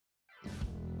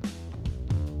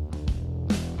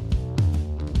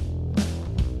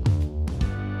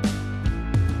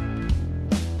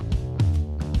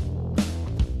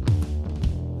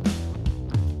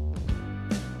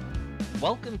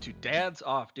Welcome to Dad's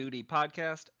Off Duty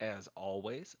podcast. As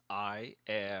always, I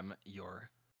am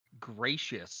your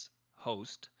gracious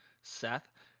host, Seth,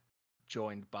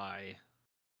 joined by.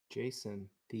 Jason,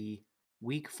 the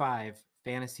Week 5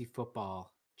 fantasy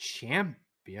football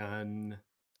champion.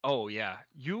 Oh, yeah,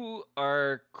 you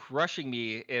are crushing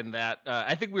me in that.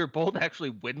 I think we were both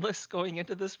actually winless going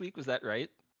into this week. Was that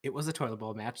right? It was a toilet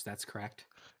bowl match, that's correct.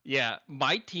 Yeah,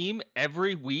 my team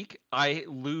every week I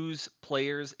lose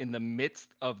players in the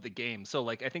midst of the game. So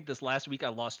like I think this last week I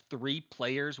lost 3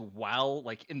 players while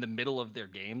like in the middle of their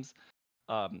games.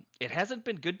 It hasn't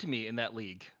been good to me in that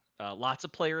league. Lots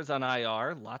of players on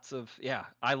IR. Yeah.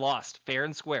 I lost fair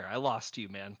and square. I lost to you,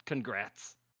 man.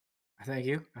 Congrats. I thank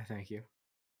you. I thank you.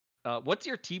 What's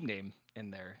your team name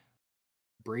in there?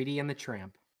 Brady and the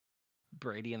Tramp.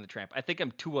 Brady and the Tramp. I think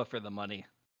I'm Tua for the money.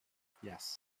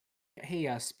 Yes. Hey,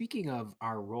 speaking of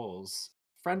our roles,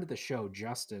 friend of the show,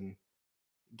 Justin,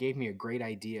 gave me a great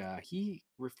idea. He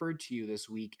referred to you this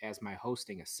week as my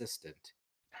hosting assistant.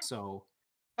 So,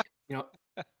 you know,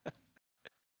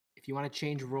 if you want to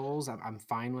change roles, I'm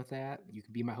fine with that. You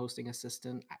can be my hosting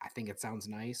assistant. I think it sounds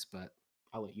nice, but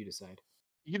I'll let you decide.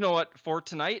 You know what? For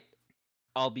tonight,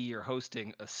 I'll be your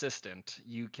hosting assistant.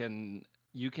 You can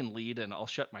lead, and I'll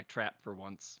shut my trap for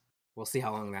once. We'll see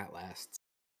how long that lasts.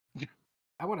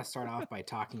 I want to start off by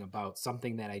talking about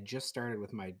something that I just started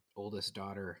with my oldest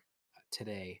daughter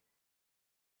today.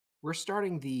 We're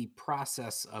starting the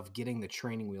process of getting the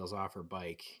training wheels off her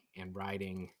bike and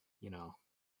riding,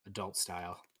 adult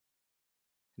style.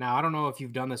 Now, I don't know if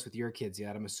you've done this with your kids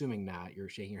yet. I'm assuming not. You're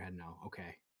shaking your head no.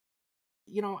 Okay.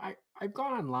 I've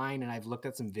gone online and I've looked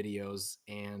at some videos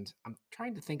and I'm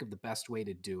trying to think of the best way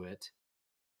to do it.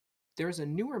 There's a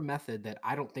newer method that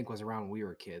I don't think was around when we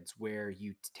were kids where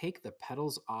you take the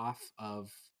pedals off of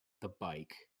the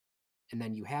bike and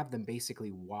then you have them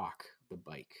basically walk the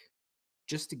bike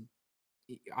just to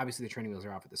obviously the training wheels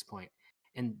are off at this point,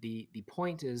 and the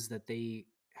point is that they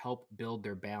help build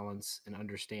their balance and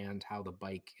understand how the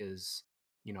bike is,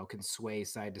 can sway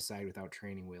side to side without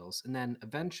training wheels. And then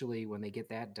eventually when they get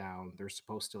that down, they're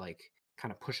supposed to like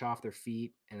kind of push off their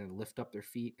feet and then lift up their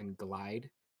feet and glide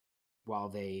while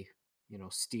they,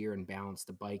 steer and balance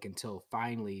the bike until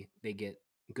finally they get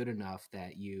good enough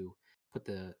that you put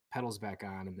the pedals back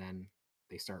on and then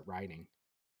they start riding.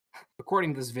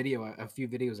 According to this video, a few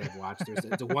videos I've watched,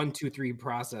 it's a 1, 2, 3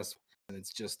 process, and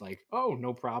it's just like, oh,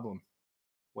 no problem.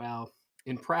 Well,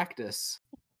 in practice,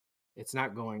 it's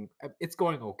not going. It's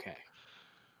going okay.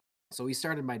 So we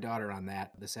started my daughter on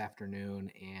that this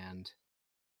afternoon, and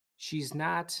she's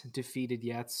not defeated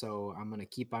yet. So I'm gonna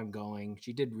keep on going.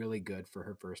 She did really good for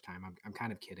her first time. I'm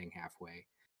kind of kidding halfway,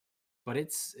 but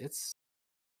it's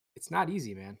not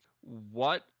easy, man.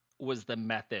 What was the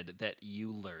method that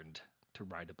you learned to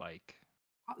ride a bike?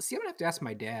 See, I'm gonna have to ask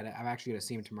my dad. I'm actually gonna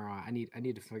see him tomorrow. I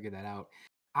need to figure that out.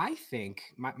 I think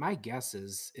my guess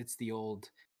is it's the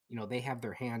old, they have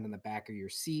their hand in the back of your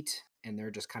seat and they're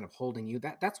just kind of holding you.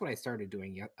 That's what I started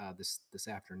doing this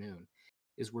afternoon,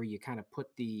 is where you kind of put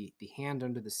the hand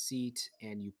under the seat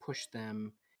and you push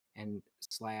them and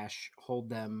slash hold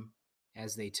them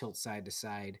as they tilt side to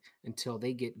side until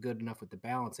they get good enough with the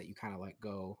balance that you kind of let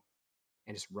go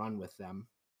and just run with them,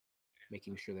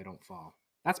 making sure they don't fall.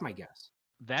 That's my guess.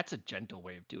 That's a gentle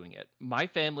way of doing it. My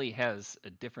family has a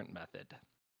different method.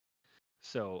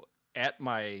 So at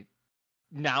my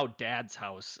now dad's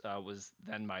house, was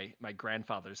then my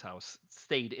grandfather's house,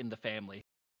 stayed in the family.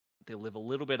 They live a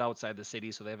little bit outside the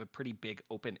city, so they have a pretty big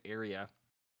open area.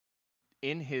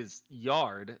 In his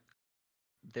yard,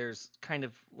 there's kind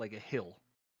of like a hill,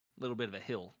 a little bit of a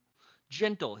hill,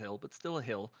 gentle hill, but still a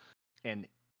hill. And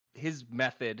his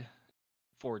method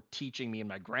for teaching me and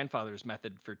my grandfather's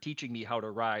method for teaching me how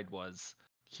to ride was,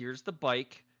 here's the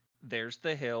bike, there's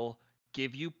the hill,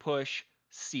 give you push,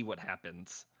 see what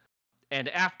happens. And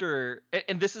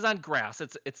and this is on grass,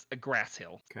 it's a grass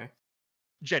hill, Okay.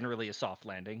 generally a soft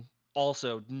landing.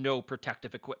 Also, no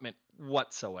protective equipment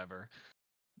whatsoever.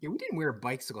 Yeah, we didn't wear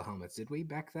bicycle helmets, did we,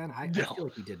 back then? I No, feel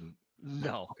like we didn't. No.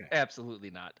 no, Okay.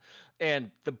 absolutely not. And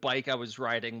the bike I was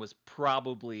riding was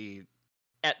probably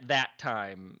at that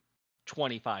time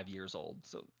 25 years old,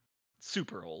 so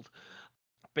super old.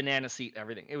 Banana seat,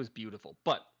 everything. It was beautiful.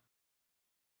 But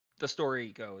the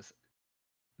story goes,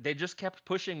 they just kept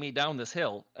pushing me down this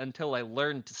hill until I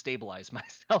learned to stabilize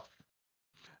myself.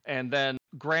 And then,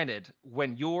 granted,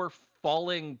 when you're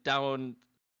falling down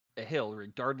a hill,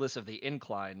 regardless of the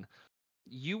incline,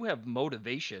 you have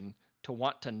motivation to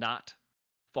want to not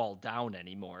fall down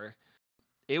anymore.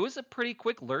 It was a pretty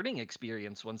quick learning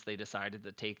experience once they decided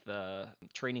to take the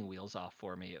training wheels off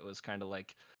for me. It was kind of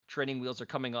like training wheels are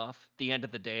coming off. The end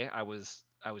of the day, I was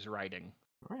riding.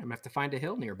 All right, I'm gonna have to find a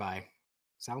hill nearby.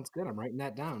 Sounds good. I'm writing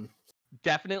that down.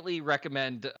 Definitely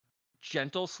recommend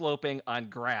gentle sloping on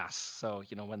grass. So,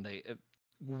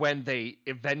 when they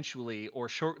eventually or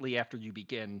shortly after you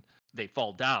begin, they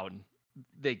fall down,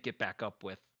 they get back up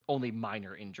with only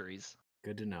minor injuries.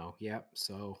 Good to know. Yep.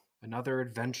 So another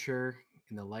adventure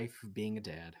in the life of being a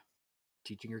dad,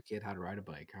 teaching your kid how to ride a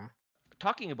bike, huh?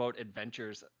 Talking about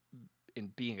adventures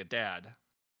in being a dad,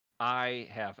 I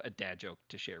have a dad joke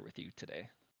to share with you today.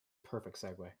 Perfect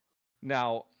segue.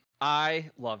 Now,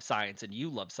 I love science and you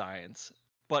love science,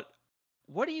 but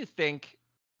what do you think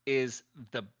is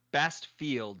the best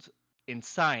field in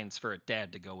science for a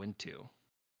dad to go into?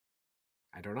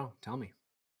 I don't know. Tell me.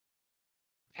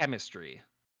 Chemistry.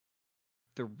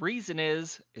 The reason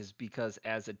is because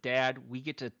as a dad, we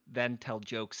get to then tell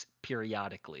jokes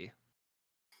periodically.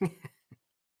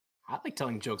 I like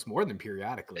telling jokes more than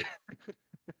periodically.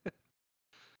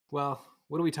 Well,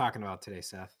 what are we talking about today,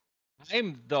 Seth?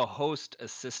 I'm the host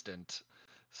assistant.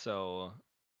 So,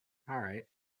 All right.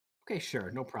 Okay,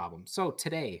 sure. No problem. So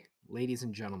today, ladies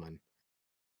and gentlemen,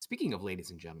 speaking of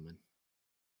ladies and gentlemen,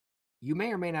 you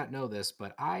may or may not know this,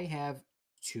 but I have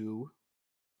two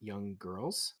young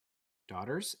girls,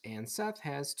 daughters, and Seth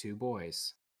has two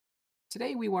boys.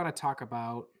 Today, we want to talk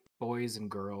about boys and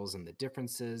girls and the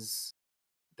differences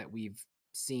that we've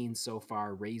seen so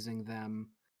far raising them,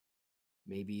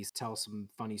 maybe tell some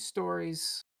funny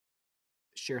stories,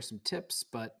 share some tips,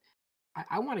 but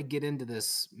I want to get into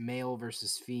this male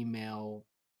versus female.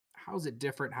 How's it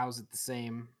different? How's it the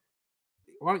same?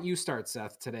 Why don't you start,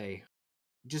 Seth, today?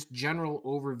 Just general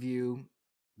overview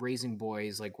raising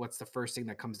boys. Like, what's the first thing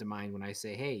that comes to mind when I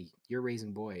say, hey, you're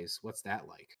raising boys? What's that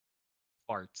like?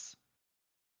 farts.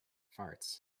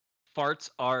 Farts. Farts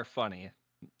are funny.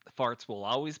 Farts will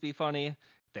always be funny.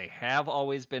 They have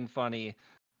always been funny.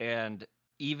 And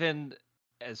even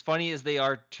as funny as they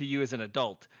are to you as an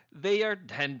adult, they are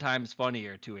 10 times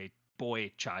funnier to a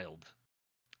boy child.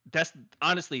 That's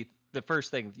honestly the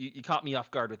first thing. You caught me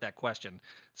off guard with that question.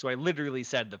 So I literally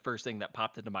said the first thing that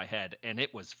popped into my head, and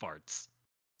it was farts.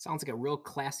 Sounds like a real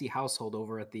classy household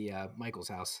over at the Michael's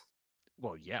house.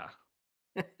 Well, yeah.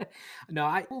 No,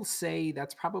 I will say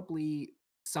that's probably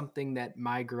something that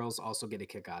my girls also get a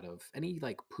kick out of. Any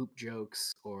like poop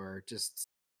jokes or just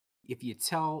if you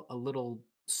tell a little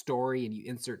story and you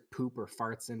insert poop or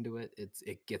farts into it,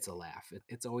 it gets a laugh.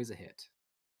 It's always a hit.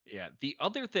 Yeah. The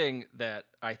other thing that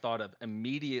I thought of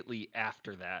immediately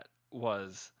after that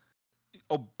was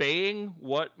obeying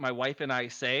what my wife and I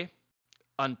say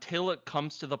until it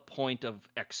comes to the point of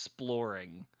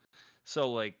exploring.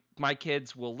 So, like, my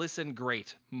kids will listen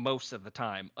great most of the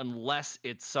time, unless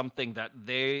it's something that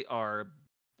they are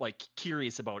like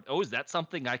curious about. Oh, is that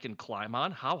something I can climb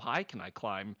on? How high can I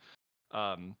climb?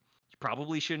 You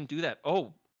probably shouldn't do that.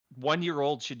 Oh, 1 year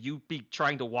old, should you be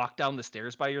trying to walk down the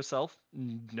stairs by yourself?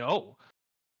 No,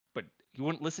 but you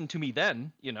wouldn't listen to me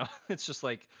then. It's just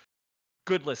like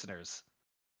good listeners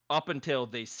up until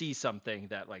they see something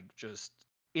that like just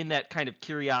in that kind of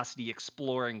curiosity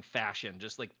exploring fashion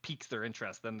just like piques their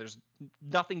interest, then there's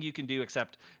nothing you can do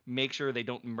except make sure they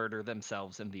don't murder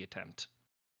themselves in the attempt.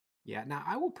 Yeah. Now,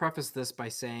 I will preface this by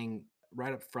saying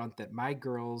right up front that my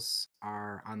girls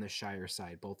are on the shyer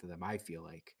side, both of them, I feel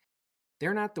like.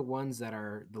 They're not the ones that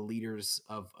are the leaders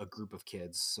of a group of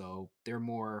kids. So they're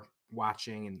more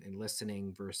watching and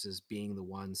listening versus being the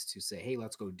ones to say, hey,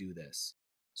 let's go do this.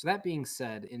 So that being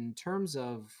said, in terms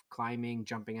of climbing,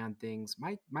 jumping on things,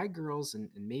 my girls, and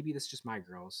maybe this is just my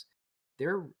girls,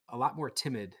 they're a lot more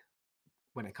timid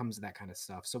when it comes to that kind of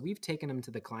stuff. So we've taken them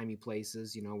to the climby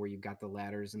places, where you've got the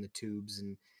ladders and the tubes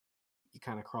and you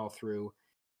kind of crawl through.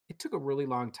 It took a really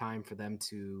long time for them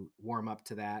to warm up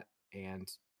to that and,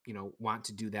 want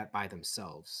to do that by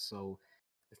themselves. So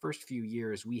the first few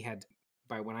years we had,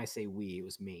 by when I say we, it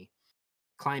was me,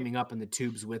 climbing up in the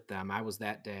tubes with them. I was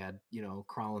that dad,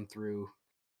 crawling through,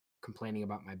 complaining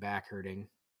about my back hurting.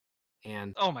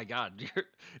 And Oh my god.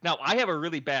 Now I have a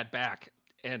really bad back,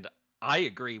 and I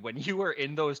agree when you are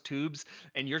in those tubes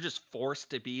and you're just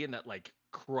forced to be in that like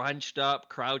crunched up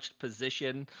crouched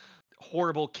position,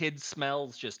 horrible kid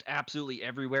smells just absolutely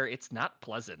everywhere. It's not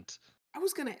pleasant. I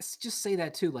was gonna just say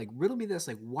that too. Like, riddle me this: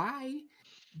 like, why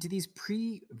do these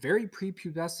very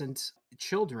prepubescent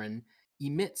children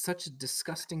emit such a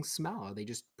disgusting smell? Are they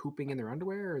just pooping in their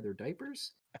underwear or their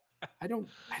diapers? I don't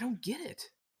get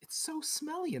it. It's so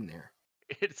smelly in there.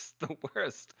 It's the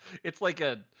worst. It's like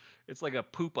a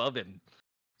poop oven.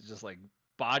 It's just like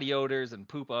body odors and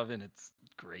poop oven. It's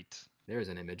great. There's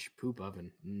an image. Poop oven.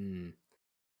 I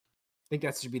think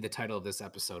that should be the title of this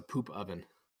episode. Poop oven.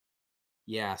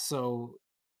 Yeah, so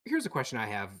here's a question I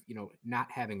have, not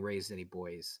having raised any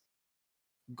boys.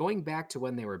 Going back to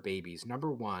when they were babies,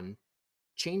 number one,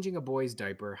 changing a boy's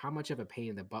diaper, how much of a pain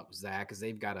in the butt was that? Because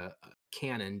they've got a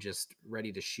cannon just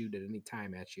ready to shoot at any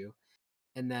time at you.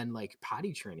 And then like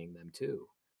potty training them too.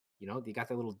 They got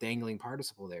that little dangling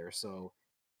participle there. So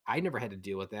I never had to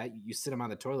deal with that. You sit them on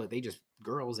the toilet,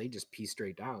 girls, they just pee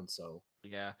straight down. So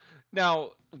Yeah.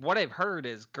 Now, what I've heard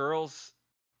is girls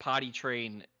potty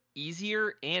train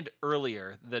easier and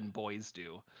earlier than boys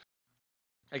do.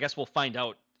 I guess we'll find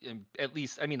out. At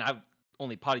least, I mean, I've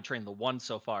only potty trained the one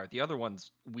so far. The other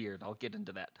one's weird. I'll get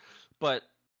into that. But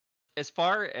as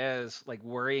far as like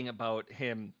worrying about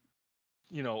him,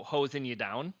 hosing you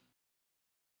down,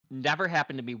 never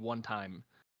happened to me one time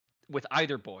with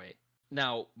either boy.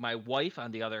 Now, my wife,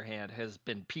 on the other hand, has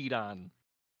been peed on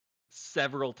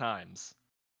several times.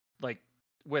 Like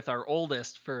with our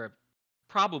oldest for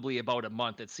probably about a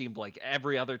month, it seemed like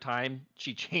every other time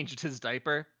she changed his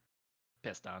diaper,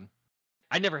 pissed on.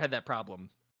 I never had that problem.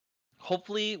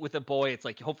 Hopefully with a boy, it's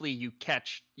like hopefully you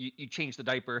change the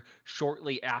diaper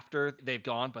shortly after they've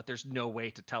gone, but there's no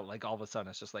way to tell. Like all of a sudden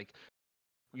it's just like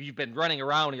you've been running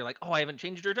around and you're like, oh, I haven't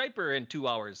changed your diaper in 2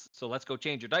 hours, so let's go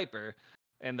change your diaper.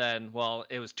 And then, well,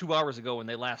 it was 2 hours ago when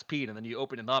they last peed, and then you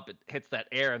open it up, it hits that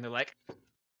air, and they're like,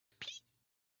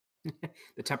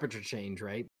 the temperature change,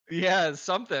 right? yeah,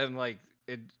 something like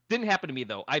it didn't happen to me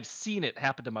though. I've seen it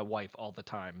happen to my wife all the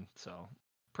time, so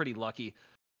pretty lucky.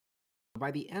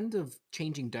 By the end of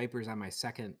changing diapers on my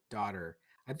second daughter,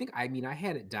 I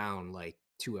had it down like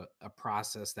to a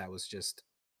process that was just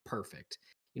perfect.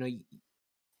 You know, y-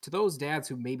 to those dads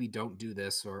who maybe don't do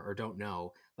this or don't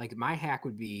know, like my hack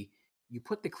would be you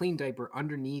put the clean diaper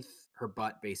underneath her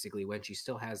butt basically when she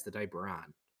still has the diaper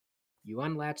on. You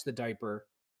unlatch the diaper,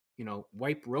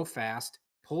 wipe real fast,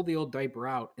 pull the old diaper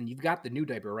out, and you've got the new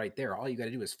diaper right there. All you got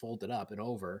to do is fold it up and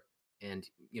over, and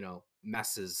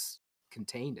mess is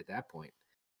contained at that point.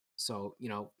 So,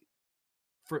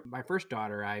 for my first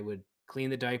daughter, I would clean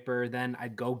the diaper, then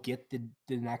I'd go get the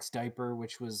next diaper,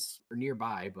 which was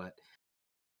nearby. But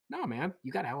no, man,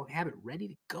 you got to have it ready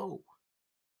to go.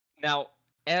 Now,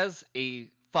 as a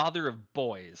father of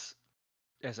boys,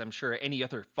 as I'm sure any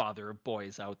other father of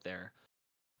boys out there,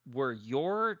 were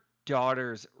your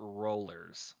daughters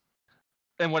rollers?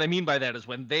 And what I mean by that is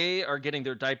when they are getting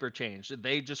their diaper changed,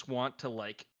 they just want to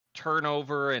like turn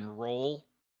over and roll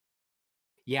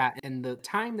Yeah, and the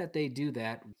time that they do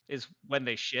that, is when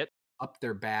they shit. up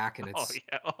their back, and Oh it's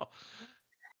yeah. Oh.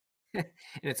 and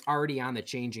it's already on the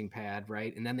changing pad,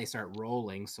 right? And then they start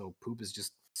rolling, so poop is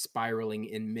just spiraling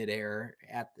in midair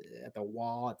at the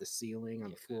wall, at the ceiling, on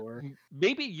the floor.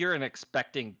 Maybe you're an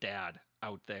expecting dad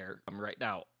out there right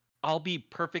now. I'll be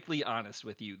perfectly honest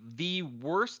with you. The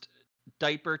worst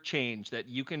diaper change that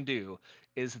you can do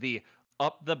is the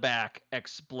up the back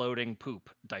exploding poop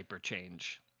diaper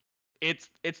change. It's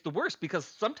the worst because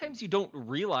sometimes you don't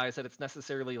realize that it's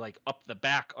necessarily like up the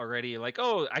back already, like,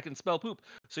 oh, I can smell poop,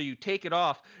 so you take it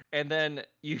off and then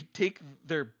you take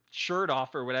their shirt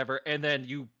off or whatever, and then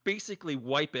you basically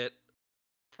wipe it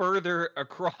further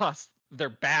across their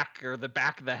back or the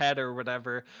back of the head or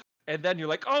whatever, and then you're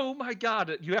like, oh my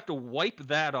god, you have to wipe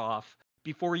that off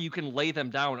before you can lay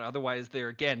them down, otherwise they're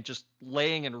again just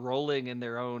laying and rolling in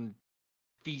their own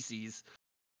feces.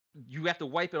 You have to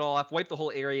wipe it all off, wipe the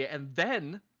whole area, and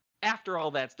then after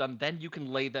all that's done, then you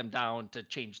can lay them down to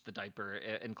change the diaper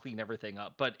and clean everything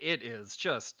up. But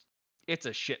it's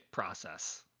a shit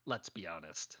process. Let's be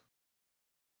honest.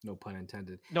 No pun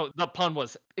intended. No, the pun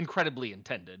was incredibly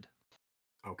intended.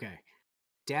 Okay.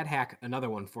 Dad hack, another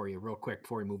one for you, real quick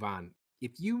before we move on.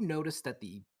 If you notice that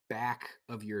the back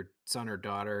of your son or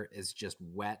daughter is just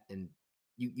wet and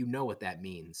you know what that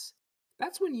means,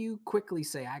 that's when you quickly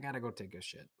say, I gotta go take a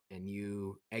shit. And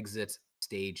you exit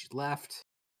stage left,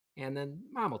 and then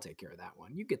mom will take care of that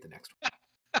one. You get the next one.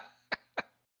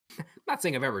 I'm not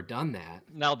saying I've ever done that.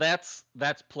 Now that's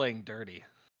playing dirty.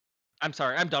 I'm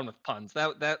sorry, I'm done with puns.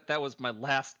 That was my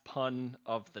last pun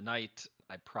of the night.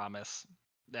 I promise.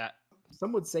 That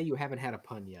Some would say you haven't had a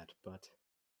pun yet, but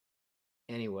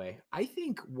anyway, I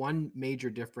think one major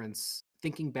difference,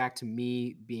 thinking back to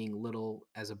me being little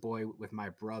as a boy with my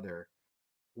brother,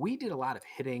 we did a lot of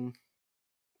hitting.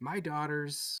 My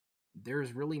daughters,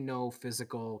 there's really no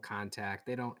physical contact.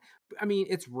 They don't, I mean,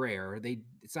 it's rare.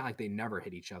 It's not like they never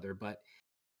hit each other, but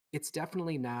it's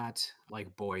definitely not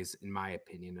like boys, in my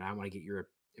opinion. And I want to get your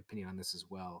opinion on this as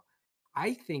well.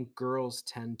 I think girls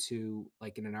tend to,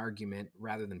 like in an argument,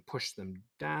 rather than push them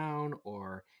down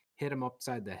or hit them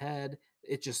upside the head,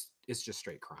 it's just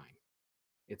straight crying.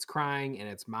 It's crying and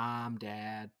it's mom,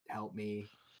 dad, help me.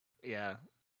 yeah.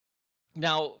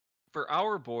 Now, for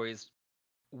our boys,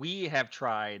 we have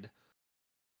tried,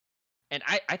 and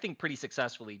I think pretty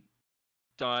successfully,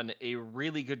 done a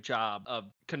really good job of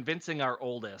convincing our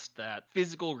oldest that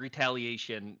physical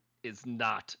retaliation is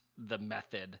not the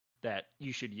method that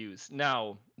you should use.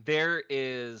 Now, there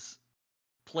is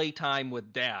playtime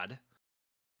with dad,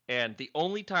 and the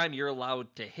only time you're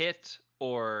allowed to hit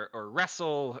or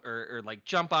wrestle or like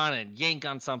jump on and yank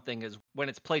on something is when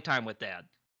it's playtime with dad.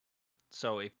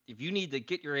 So if you need to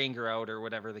get your anger out or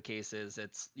whatever the case is,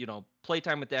 it's,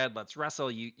 playtime with dad, let's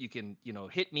wrestle. You can,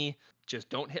 hit me. Just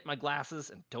don't hit my glasses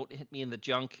and don't hit me in the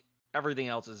junk. Everything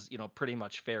else is, pretty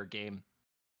much fair game.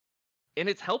 And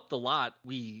it's helped a lot.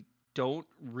 We haven't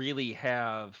really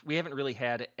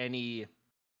had any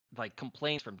like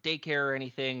complaints from daycare or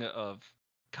anything of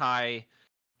Kai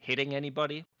hitting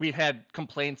anybody. We've had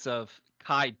complaints of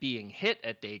Kai being hit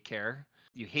at daycare.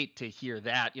 You hate to hear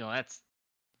that. You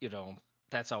know,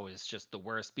 that's always just the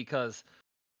worst because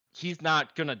he's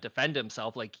not going to defend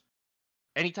himself. Like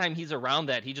anytime he's around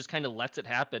that, he just kind of lets it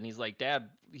happen. He's like, Dad,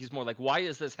 he's more like, why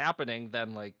is this happening?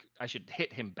 Than like, I should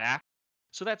hit him back.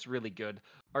 So that's really good.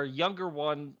 Our younger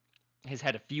one has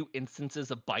had a few instances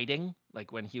of biting,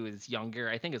 like when he was younger.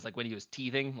 I think it's like when he was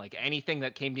teething, like anything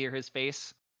that came near his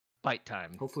face, bite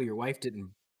time. Hopefully, your wife didn't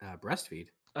breastfeed.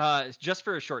 It's just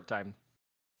for a short time.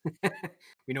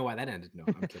 We know why that ended. No,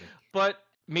 I'm kidding. But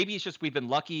maybe it's just we've been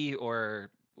lucky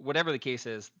or whatever the case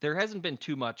is. There hasn't been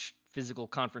too much physical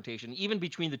confrontation, even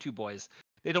between the two boys.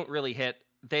 They don't really hit.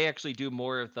 They actually do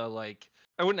more of the like,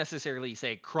 I wouldn't necessarily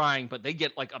say crying, but they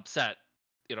get like upset,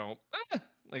 you know.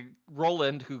 Like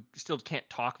Roland, who still can't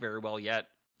talk very well yet,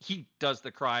 he does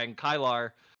the crying.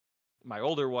 Kylar, my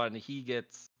older one, he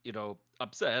gets,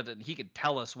 upset and he can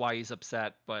tell us why he's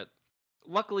upset, but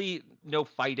luckily no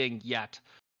fighting yet.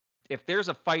 If there's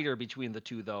a fighter between the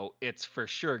two, though, it's for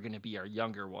sure going to be our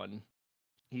younger one.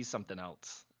 He's something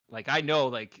else. Like, I know,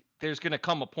 like, there's going to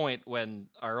come a point when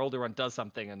our older one does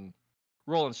something and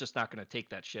Roland's just not going to take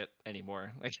that shit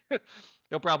anymore. Like,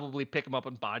 he'll probably pick him up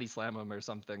and body slam him or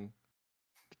something.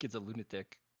 The kid's a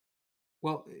lunatic.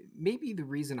 Well, maybe the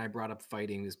reason I brought up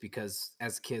fighting is because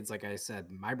as kids, like I said,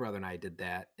 my brother and I did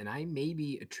that, and I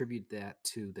maybe attribute that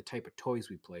to the type of toys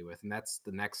we play with. And that's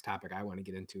the next topic I want to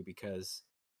get into because,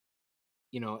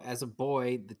 as a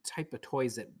boy, the type of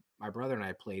toys that my brother and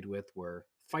I played with were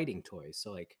fighting toys.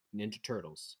 So, like Ninja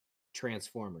Turtles,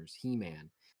 Transformers, He Man.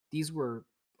 These were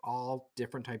all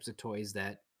different types of toys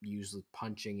that used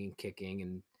punching and kicking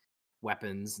and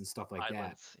weapons and stuff like that.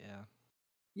 Violence, yeah.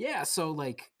 Yeah, so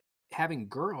like having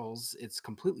girls, it's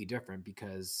completely different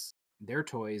because their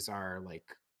toys are like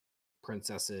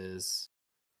princesses,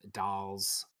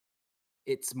 dolls.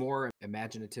 It's more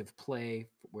imaginative play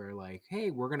where like,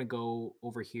 hey, we're gonna go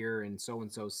over here and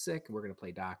so's sick and we're gonna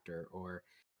play doctor, or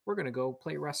we're gonna go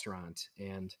play restaurant.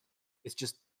 And it's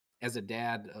just as a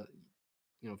dad,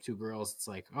 two girls, it's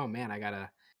like, oh man, I gotta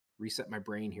reset my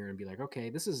brain here and be like, okay,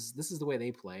 this is the way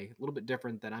they play. A little bit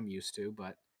different than I'm used to,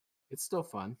 but it's still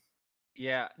fun.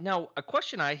 Yeah. Now, a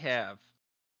question I have,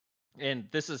 and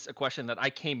this is a question that I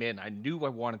came in, I knew I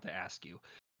wanted to ask you,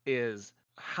 is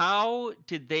how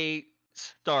did they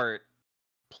start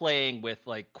playing with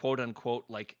like quote unquote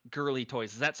like girly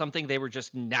toys? Is that something they were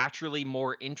just naturally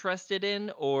more interested in,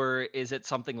 or is it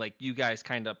something like you guys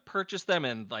kind of purchased them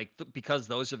and like because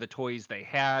those are the toys they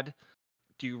had?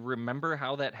 Do you remember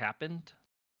how that happened?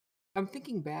 I'm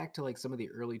thinking back to like some of the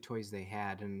early toys they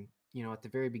had, and at the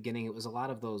very beginning, it was a lot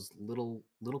of those little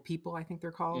people. I think they're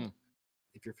called, Mm,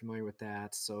 if you're familiar with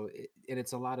that. So, and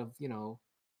it's a lot of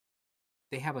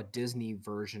they have a Disney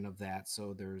version of that.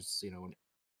 So there's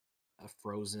a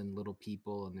Frozen Little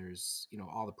People, and there's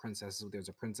all the princesses. There's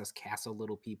a Princess Castle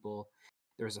Little People.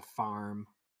 There's a farm.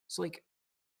 So like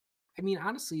I mean,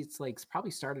 honestly, it's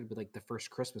probably started with like the first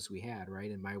Christmas we had,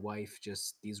 right? And my wife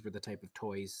just these were the type of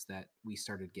toys that we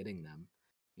started getting them,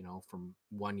 from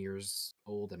 1 years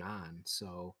old and on.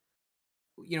 So,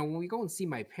 when we go and see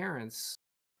my parents,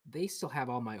 they still have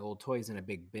all my old toys in a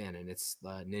big bin, and it's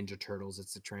the Ninja Turtles,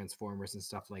 it's the Transformers and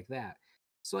stuff like that.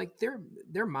 So like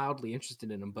they're mildly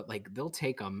interested in them, but like they'll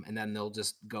take them and then they'll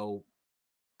just go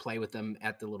play with them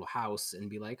at the little house and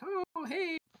be like, "Oh,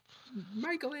 hey,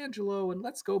 Michelangelo, and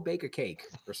let's go bake a cake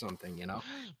or something."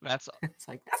 that's It's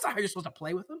like that's not how you're supposed to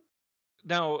play with them.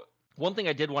 now one thing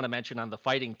I did want to mention on the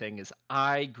fighting thing is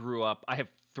I have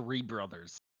three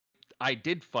brothers. I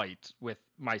did fight with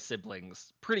my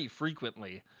siblings pretty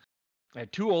frequently. I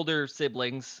had two older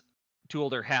siblings, two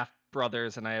older half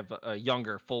brothers, and I have a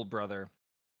younger full brother.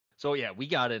 So yeah, we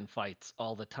got in fights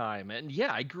all the time. And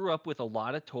yeah, I grew up with a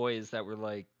lot of toys that were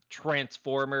like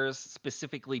Transformers,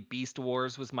 specifically Beast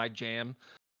Wars was my jam.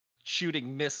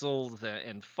 shooting missiles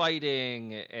and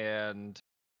fighting and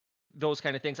those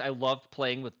kind of things. I loved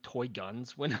playing with toy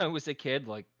guns when I was a kid,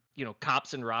 like,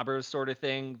 cops and robbers sort of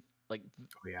thing. Like,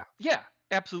 Oh yeah. yeah,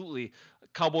 absolutely.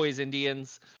 Cowboys,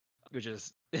 Indians, which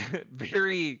is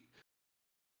very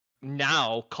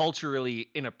now culturally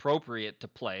inappropriate to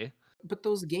play. But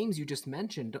those games you just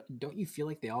mentioned, don't you feel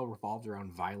like they all revolved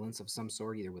around violence of some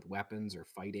sort, either with weapons or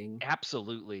fighting?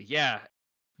 Absolutely. Yeah.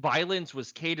 Violence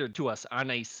was catered to us on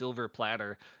a silver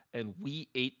platter, and we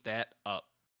ate that up.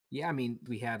 Yeah, I mean,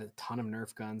 we had a ton of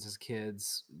Nerf guns as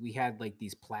kids. We had like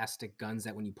these plastic guns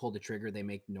that when you pull the trigger, they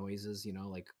make noises,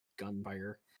 like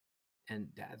gunfire. And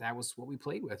that was what we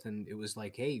played with. And it was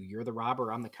like, hey, you're the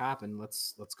robber, I'm the cop, and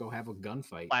let's go have a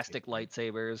gunfight type Plastic thing.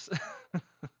 lightsabers.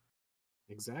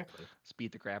 Exactly.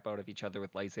 Beat the crap out of each other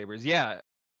with lightsabers. Yeah.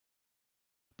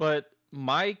 But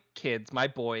my kids, my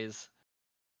boys,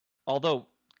 although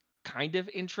kind of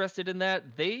interested in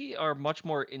that, they are much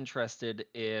more interested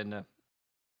in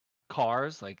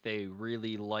cars. Like they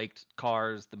really liked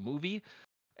Cars, the movie.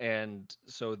 And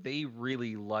so they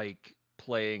really like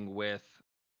playing with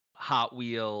Hot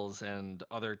Wheels and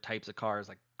other types of cars,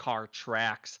 like car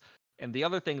tracks. And the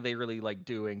other thing they really like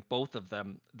doing, both of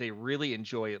them, they really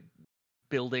enjoy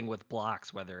building with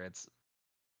blocks, whether it's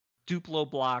Duplo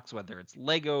blocks, whether it's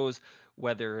Legos,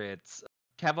 whether it's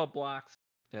Keva blocks.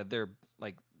 They're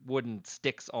like wooden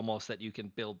sticks almost that you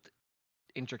can build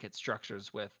intricate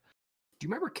structures with. Do you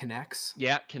remember Connects?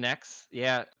 Yeah, connects.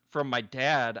 Yeah. From my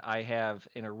dad, I have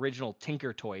an original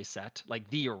Tinker Toy set, like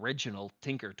the original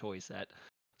Tinker Toy set.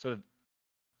 So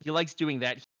he likes doing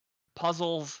that.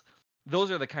 Puzzles, those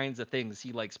are the kinds of things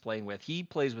he likes playing with. He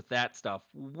plays with that stuff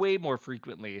way more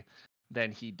frequently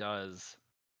than he does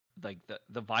like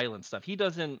the violent stuff.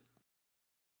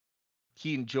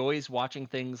 He enjoys watching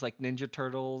things like Ninja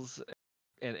Turtles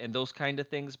and those kind of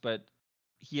things, but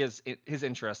his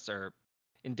interests are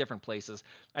in different places.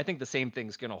 I think the same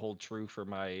thing's going to hold true for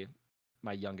my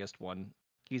youngest one.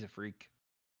 He's a freak.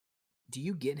 Do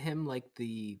you get him like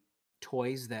the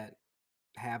toys that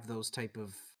have those type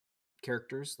of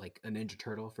characters, like a Ninja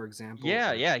Turtle, for example?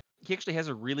 Yeah, Or yeah. He actually has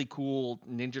a really cool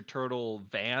Ninja Turtle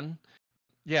van.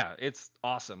 Yeah, it's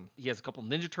awesome. He has a couple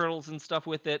Ninja Turtles and stuff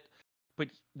with it. But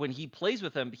when he plays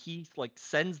with them, he like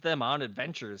sends them on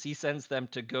adventures. He sends them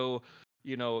to go,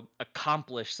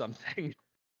 accomplish something.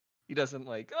 He doesn't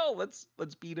like, oh,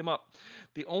 let's beat him up.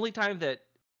 The only time that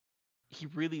he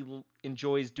really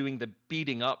enjoys doing the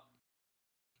beating up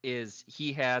is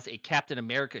he has a Captain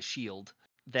America shield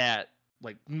that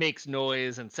like makes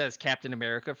noise and says Captain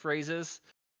America phrases.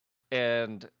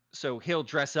 And so he'll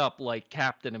dress up like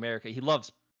Captain America. He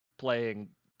loves playing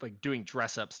like doing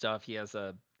dress up stuff. He has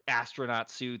a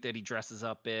astronaut suit that he dresses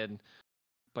up in,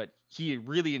 but he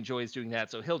really enjoys doing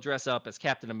that. So he'll dress up as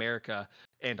Captain America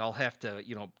and I'll have to,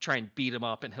 try and beat him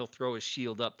up and he'll throw his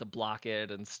shield up to block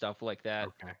it and stuff like that.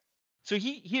 okay. So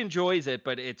he enjoys it,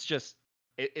 but it's just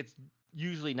it's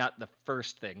usually not the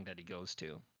first thing that he goes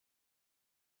to.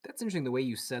 That's interesting the way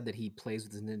you said that he plays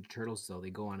with the Ninja Turtles, though. They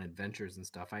go on adventures and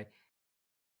stuff. I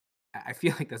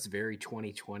feel like that's very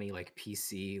 2020, like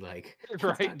PC, like let's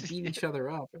not Right? beat each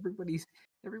other up. Everybody's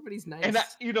And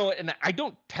nice. and I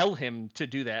don't tell him to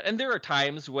do that. And there are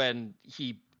times when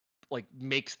he like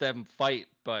makes them fight,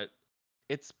 but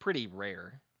it's pretty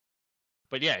rare.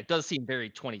 But yeah, it does seem very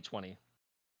 2020.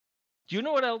 Do you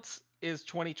know what else is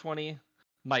 2020?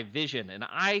 My vision, and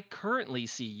I currently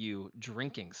see you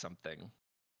drinking something.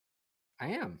 I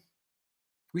am.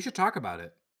 We should talk about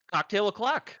it. Cocktail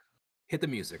o'clock. Hit the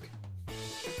music.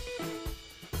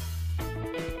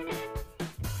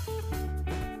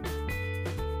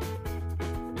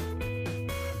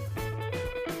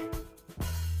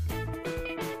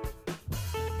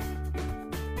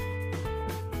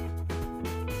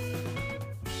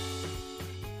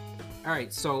 All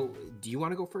right, so do you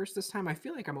want to go first this time? I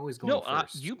feel like I'm always No, going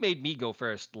first. you made me go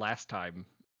first last time.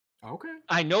 Okay.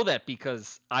 I know that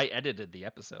because I edited the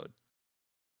episode.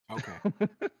 Okay.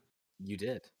 You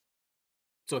did.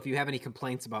 So if you have any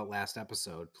complaints about last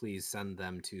episode, please send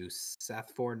them to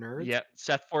Seth for Nerds. Yeah,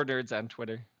 Seth for Nerds on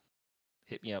Twitter.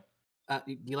 Hit me up.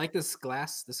 You like this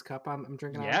glass, this cup I'm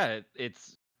drinking out of? Yeah,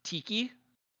 it's tiki.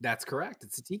 That's correct.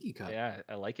 It's a tiki cup. Yeah,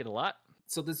 I like it a lot.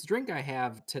 So this drink I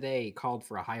have today called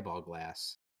for a highball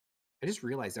glass. I just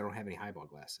realized I don't have any highball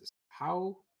glasses.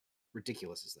 How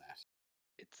ridiculous is that?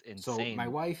 It's So my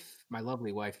insane. wife, my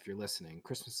lovely wife, if you're listening,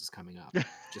 Christmas is coming up.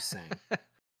 Just saying.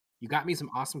 You got me some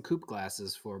awesome coupe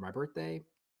glasses for my birthday.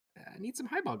 I need some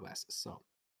highball glasses. So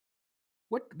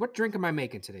what drink am I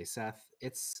making today, Seth?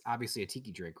 It's obviously a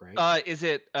tiki drink, right? Is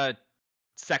it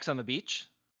Sex on the Beach?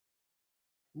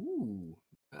 Ooh.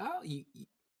 Oh,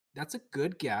 That's a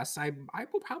good guess. I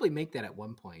will probably make that at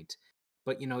one point.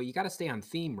 But you got to stay on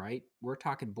theme, right? We're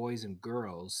talking boys and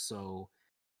girls, so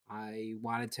I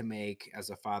wanted to make, as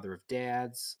a father of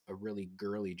dads, a really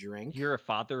girly drink. You're a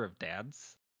father of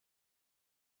dads?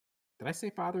 Did I say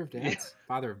father of Yeah. dads?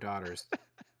 Father of daughters.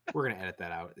 We're gonna edit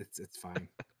that out. It's fine.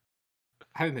 I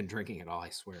haven't been drinking at all, I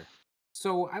swear.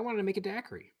 So I wanted to make a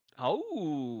daiquiri.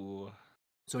 Oh,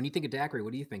 So when you think of daiquiri,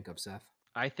 what do you think of, Seth?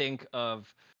 I think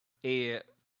of a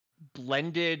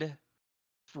blended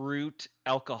fruit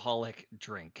alcoholic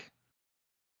drink.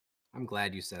 I'm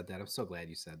glad you said that. I'm so glad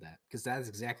you said that because that is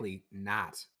exactly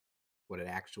not what an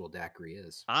actual daiquiri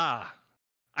is. Ah,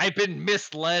 I've been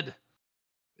misled.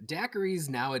 Daiquiris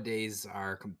nowadays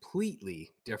are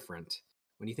completely different.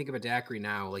 When you think of a daiquiri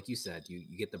now, like you said,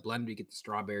 you get the blender, you get the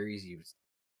strawberries, you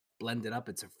blend it up.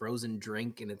 It's a frozen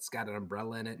drink and it's got an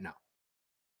umbrella in it. No,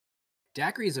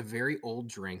 daiquiri is a very old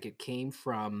drink. It came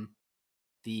from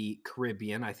the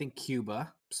Caribbean, I think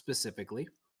Cuba specifically.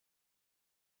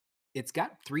 It's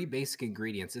got three basic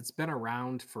ingredients. It's been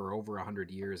around for over 100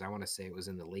 years. I want to say it was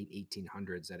in the late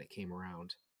 1800s that it came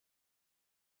around.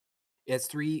 It has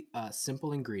three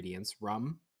simple ingredients: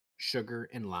 rum, sugar,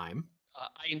 and lime.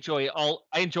 I enjoy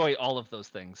all of those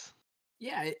things.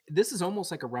 Yeah, this is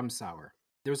almost like a rum sour.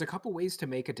 There's a couple ways to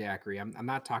make a daiquiri. I'm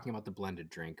not talking about the blended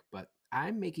drink, but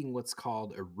I'm making what's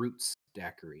called a roots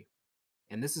daiquiri.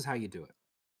 And this is how you do it.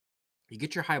 You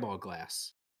get your highball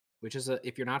glass, which is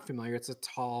if you're not familiar, it's a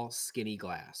tall, skinny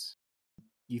glass.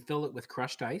 You fill it with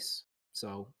crushed ice.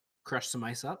 So crush some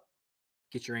ice up,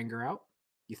 get your anger out,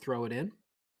 you throw it in,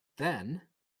 then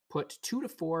put 2 to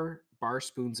 4 bar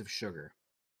spoons of sugar.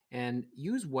 And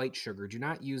use white sugar. Do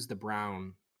not use the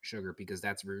brown sugar because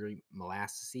that's very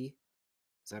molassesy.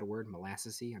 Is that a word?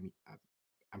 Molassesy? I mean,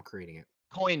 I'm creating it.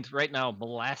 Coined right now,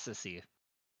 molassesy.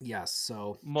 Yes.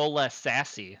 So,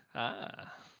 Molassassy.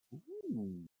 Ah.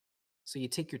 ooh. So you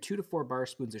take your 2 to 4 bar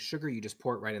spoons of sugar. You just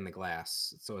pour it right in the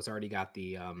glass. So it's already got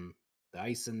the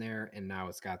ice in there, and now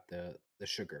it's got the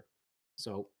sugar.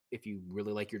 So if you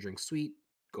really like your drink sweet,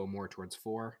 go more towards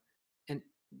 4, and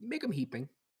make them heaping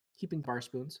bar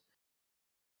spoons.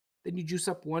 Then you juice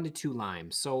up 1 to 2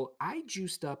 limes. So I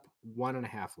juiced up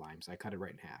 1.5 limes. I cut it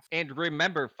right in half. And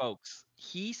remember, folks,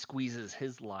 he squeezes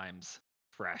his limes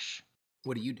fresh.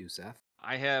 What do you do, Seth?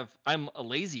 I'm a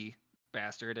lazy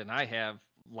bastard and I have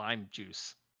lime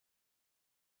juice.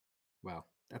 Well,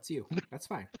 that's you. That's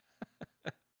fine.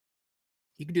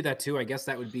 You can do that too. I guess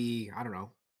that would be, I don't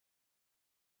know.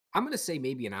 I'm going to say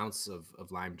maybe an ounce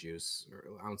of lime juice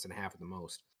or an ounce and a half at the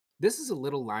most. This is a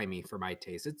little limey for my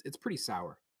taste. It's pretty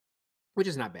sour, which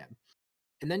is not bad.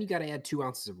 And then you got to add 2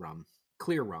 ounces of rum,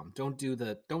 clear rum. Don't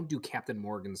do Captain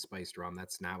Morgan spiced rum.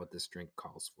 That's not what this drink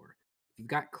calls for. If you've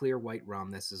got clear white rum,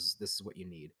 this is what you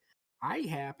need. I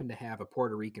happen to have a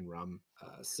Puerto Rican rum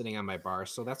sitting on my bar,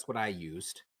 so that's what I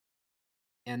used.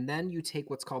 And then you take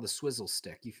what's called a swizzle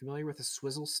stick. You familiar with a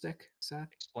swizzle stick, Seth?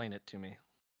 Explain it to me.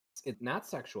 It's not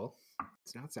sexual.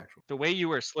 It's not sexual. The way you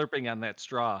were slurping on that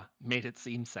straw made it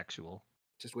seem sexual.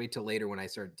 Just wait till later when I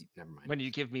start. Never mind. When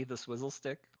you give me the swizzle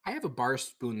stick? I have a bar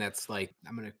spoon that's like,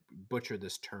 I'm gonna butcher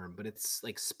this term, but it's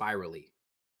like spirally.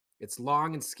 It's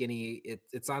long and skinny.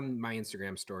 It's on my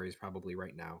Instagram stories probably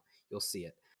right now. You'll see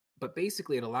it. But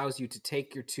basically, it allows you to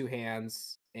take your 2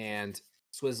 hands and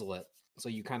swizzle it. So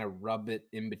you kind of rub it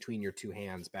in between your 2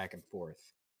 hands back and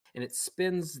forth. And it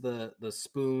spins the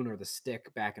spoon or the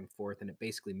stick back and forth, and it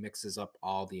basically mixes up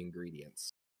all the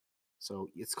ingredients. So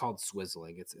it's called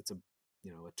swizzling. It's a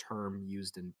term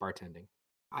used in bartending.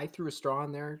 I threw a straw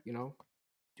in there,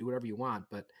 do whatever you want,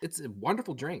 but it's a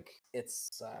wonderful drink.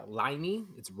 It's limey,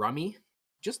 it's rummy,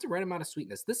 just the right amount of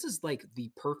sweetness. This is like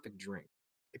the perfect drink.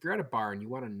 If you're at a bar and you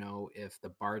want to know if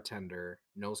the bartender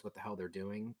knows what the hell they're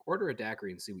doing, order a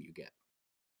daiquiri and see what you get.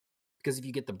 Because if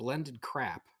you get the blended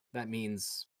crap, that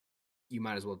means you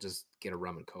might as well just get a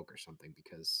rum and coke or something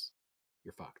because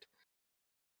you're fucked.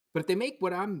 But if they make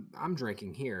what I'm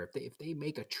drinking here, if they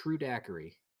make a true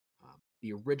daiquiri,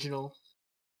 the original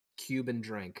Cuban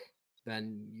drink,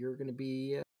 then you're going to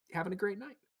be having a great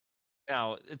night.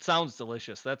 Now, it sounds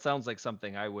delicious. That sounds like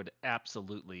something I would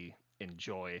absolutely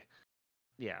enjoy.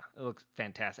 Yeah, it looks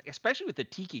fantastic, especially with the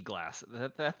tiki glass.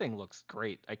 That thing looks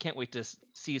great. I can't wait to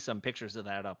see some pictures of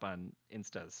that up on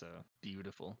Insta. So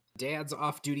beautiful. Dad's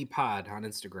Off Duty Pod on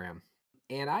Instagram.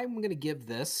 And I'm going to give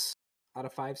this out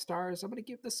of 5 stars. I'm going to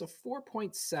give this a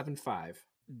 4.75.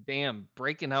 Damn,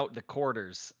 breaking out the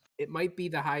quarters. It might be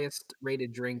the highest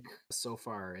rated drink so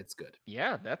far. It's good.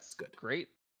 Yeah, that's Good. great.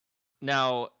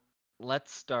 Now,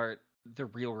 let's start the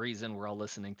real reason we're all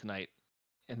listening tonight,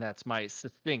 and that's my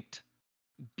succinct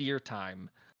beer time.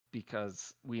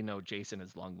 because we know Jason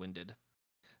is long-winded.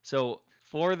 So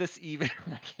for this even,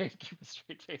 I can't keep a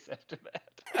straight face after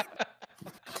that.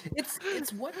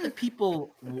 It's what the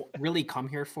people really come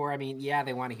here for. I mean, yeah,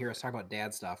 they want to hear us talk about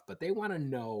dad stuff, but they want to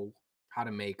know how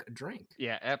to make a drink.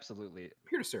 Yeah, absolutely. I'm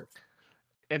here to serve.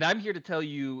 And I'm here to tell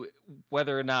you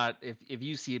whether or not, if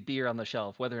you see a beer on the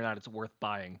shelf, whether or not it's worth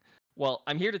buying. Well,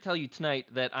 I'm here to tell you tonight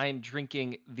that I'm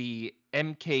drinking the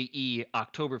MKE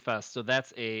Oktoberfest. So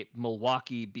that's a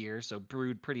Milwaukee beer, so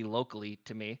brewed pretty locally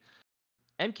to me.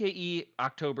 MKE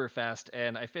Oktoberfest,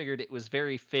 and I figured it was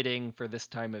very fitting for this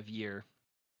time of year.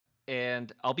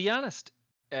 And I'll be honest,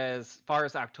 as far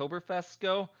as Oktoberfests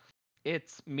go,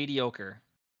 it's mediocre.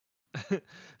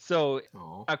 So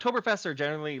Oh, Oktoberfests are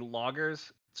generally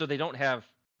lagers, so they don't have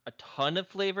a ton of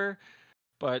flavor,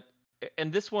 but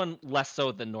and this one less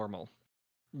so than normal.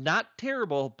 Not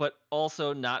terrible, but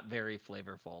also not very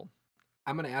flavorful.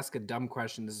 I'm going to ask a dumb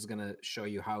question. This is going to show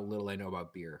you how little I know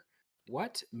about beer.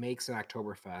 What makes an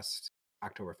Oktoberfest?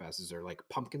 Oktoberfest, is there like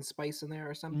pumpkin spice in there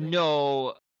or something?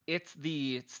 No, it's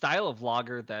the style of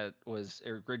lager that was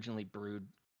originally brewed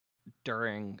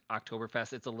during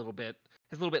Oktoberfest. It's a little bit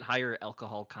has a little bit higher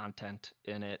alcohol content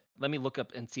in it. Let me look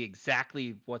up and see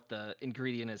exactly what the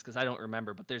ingredient is because I don't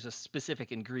remember, but there's a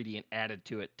specific ingredient added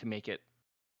to it to make it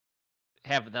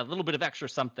have that little bit of extra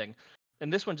something.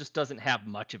 And this one just doesn't have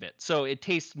much of it. So it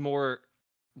tastes more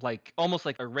like almost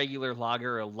like a regular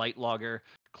lager, a light lager,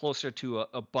 closer to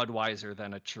a Budweiser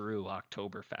than a true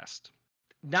Oktoberfest.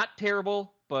 Not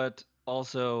terrible, but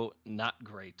also not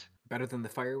great. Better than the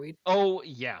fireweed? Oh,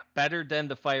 yeah, better than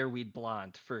the Fireweed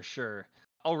Blonde for sure.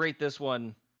 I'll rate this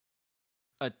one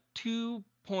a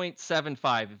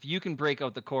 2.75. If you can break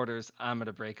out the quarters, I'm going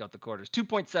to break out the quarters.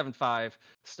 2.75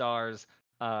 stars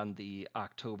on the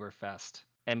Oktoberfest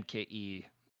MKE.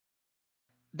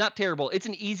 Not terrible. It's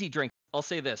an easy drink. I'll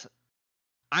say this.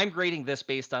 I'm grading this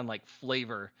based on like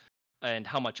flavor and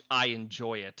how much I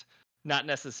enjoy it, not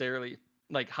necessarily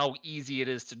like how easy it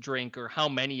is to drink or how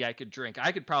many I could drink.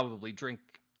 I could probably drink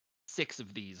 6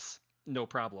 of these, no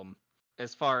problem.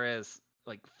 As far as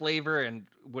like flavor and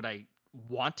would I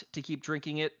want to keep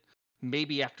drinking it,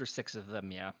 maybe after 6 of them,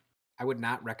 yeah. I would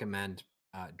not recommend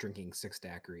drinking 6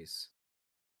 daiquiris.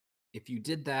 If you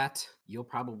did that, you're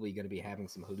probably going to be having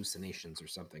some hallucinations or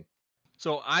something.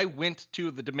 So I went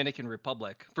to the Dominican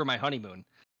Republic for my honeymoon,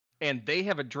 and they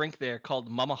have a drink there called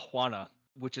Mama Juana,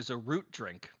 which is a root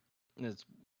drink. And it's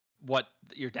what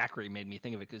your daiquiri made me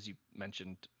think of it because you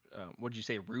mentioned, what did you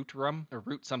say, root rum or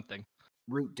root something?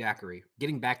 Root daiquiri.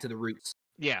 Getting back to the roots.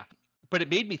 Yeah, but it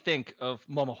made me think of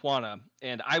Mama Juana,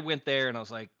 and I went there and I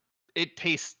was like, it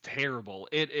tastes terrible.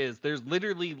 It is. There's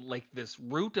literally like this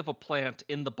root of a plant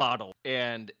in the bottle,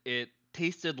 and it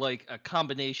tasted like a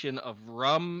combination of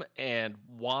rum and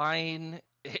wine.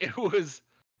 It was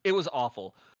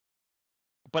awful.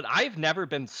 But I've never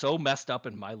been so messed up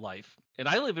in my life. And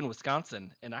I live in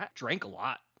Wisconsin and I drank a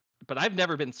lot. But I've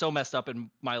never been so messed up in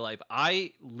my life.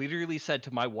 I literally said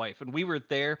to my wife, and we were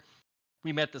there,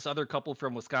 we met this other couple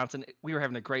from Wisconsin. We were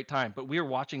having a great time, but we were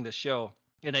watching this show.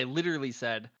 And I literally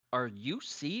said, "Are you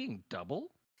seeing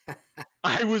double?"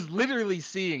 I was literally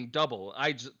seeing double.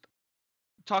 I just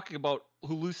talking about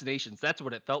hallucinations. That's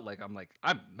what it felt like. I'm like,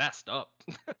 I'm messed up.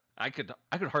 I could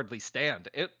hardly stand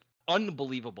it.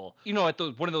 Unbelievable. You know, at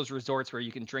those one of those resorts where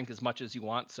you can drink as much as you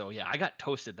want. So yeah, I got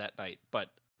toasted that night. But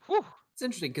whew, It's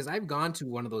interesting because I've gone to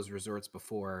one of those resorts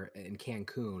before in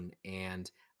Cancun, and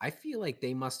I feel like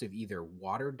they must have either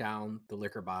watered down the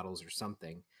liquor bottles or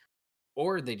something,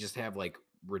 or they just have like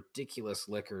ridiculous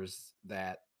liquors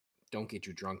that don't get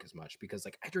you drunk as much. Because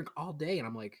like I drink all day, and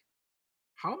I'm like,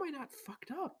 how am I not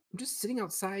fucked up? I'm just sitting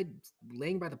outside,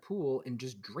 laying by the pool, and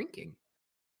just drinking.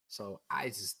 So I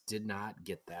just did not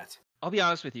get that. I'll be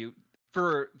honest with you.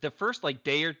 For the first like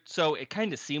day or so, it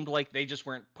kind of seemed like they just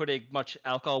weren't putting much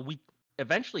alcohol. We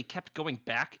eventually kept going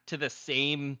back to the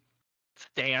same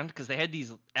stand because they had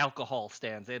these alcohol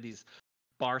stands. They had these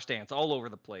bar stands all over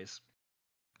the place.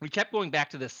 We kept going back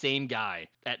to the same guy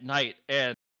at night,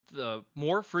 and the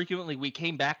more frequently we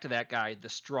came back to that guy, the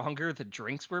stronger the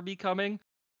drinks were becoming.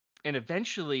 And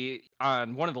eventually,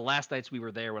 on one of the last nights we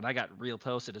were there, when I got real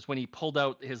toasted, is when he pulled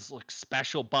out his like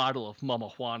special bottle of Mama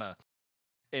Juana,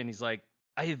 and he's like,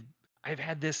 "I've I've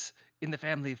had this in the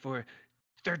family for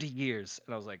 30 years,"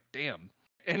 and I was like, "Damn!"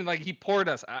 And like he poured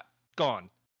us,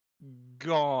 gone,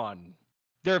 gone.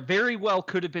 There very well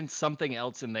could have been something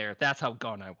else in there. That's how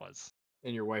gone I was.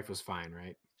 And your wife was fine,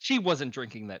 right? She wasn't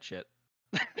drinking that shit.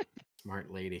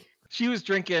 Smart lady. She was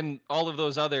drinking all of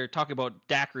those other talking about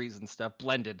daiquiris and stuff,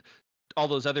 blended, all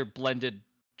those other blended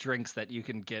drinks that you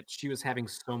can get. She was having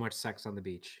so much sex on the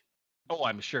beach. Oh,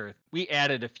 I'm sure. We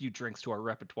added a few drinks to our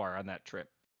repertoire on that trip.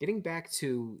 Getting back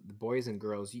to the boys and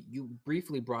girls, you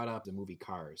briefly brought up the movie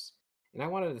Cars. And I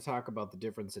wanted to talk about the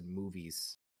difference in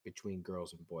movies between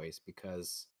girls and boys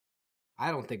because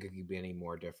I don't think it could be any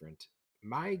more different.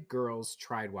 My girls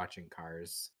tried watching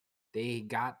Cars. They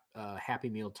got a Happy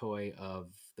Meal toy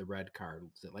of the red car.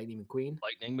 Was it Lightning McQueen?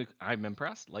 I'm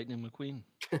impressed. Lightning McQueen.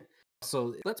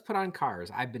 So let's put on Cars.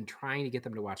 I've been trying to get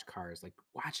them to watch Cars. Like,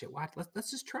 watch it, watch.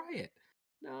 Let's just try it.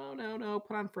 No, no, no.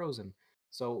 Put on Frozen.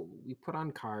 So we put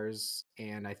on Cars,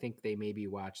 and I think they maybe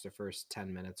watched the first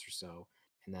 10 minutes or so,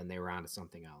 and then they were on to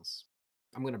something else.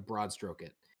 I'm gonna broad stroke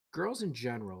it. Girls in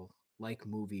general like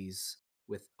movies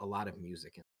with a lot of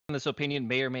music in. This opinion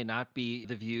may or may not be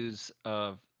the views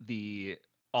of the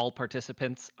all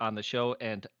participants on the show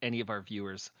and any of our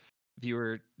viewers.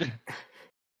 Viewer,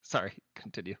 sorry,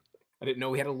 continue. I didn't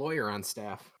know we had a lawyer on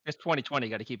staff. It's 2020,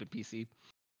 got to keep it PC.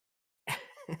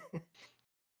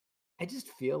 I just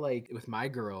feel like with my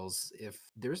girls, if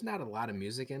there's not a lot of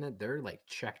music in it, they're like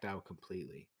checked out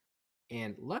completely.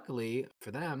 And luckily for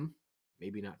them,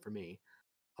 maybe not for me,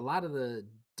 a lot of the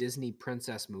Disney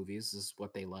princess movies is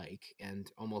what they like.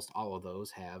 And almost all of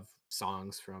those have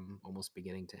songs from almost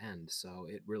beginning to end. So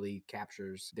it really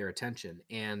captures their attention.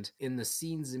 And in the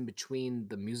scenes in between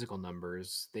the musical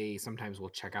numbers, they sometimes will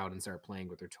check out and start playing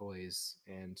with their toys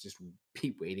and just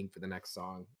be waiting for the next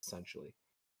song, essentially.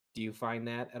 Do you find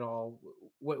that at all?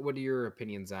 What are your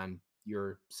opinions on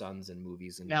your sons and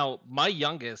movies and Now, my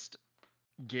youngest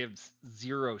gives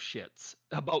zero shits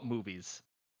about movies.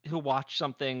 He'll watch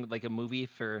something like a movie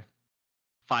for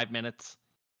 5 minutes,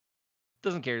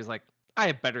 doesn't care. He's like, I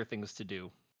have better things to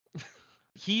do.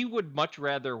 He would much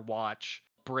rather watch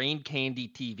Brain Candy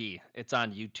TV. It's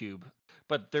on YouTube,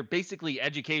 but they're basically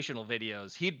educational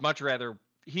videos. He'd much rather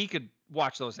he could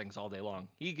watch those things all day long.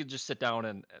 He could just sit down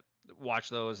and watch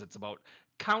those. It's about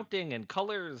counting and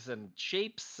colors and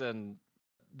shapes, and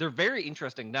they're very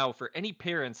interesting. Now, for any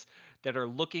parents that are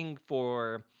looking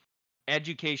for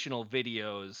educational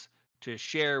videos to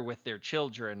share with their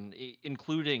children,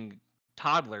 including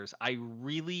toddlers, I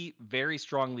really very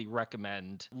strongly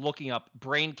recommend looking up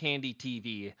Brain Candy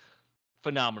TV.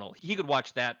 Phenomenal. He could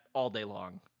watch that all day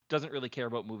long. Doesn't really care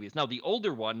about movies. Now, the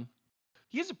older one,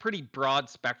 he has a pretty broad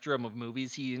spectrum of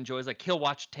movies he enjoys. Like, he'll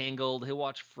watch Tangled, he'll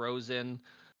watch Frozen.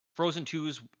 Frozen 2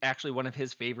 is actually one of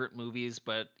his favorite movies,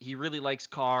 but he really likes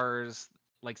Cars,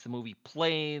 likes the movie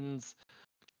Planes.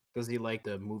 does he like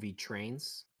the movie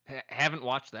Trains? Haven't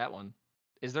watched that one.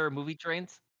 Is there a movie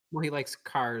Trains? Well, he likes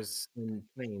cars and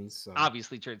planes, so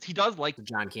Obviously Trains. He does like the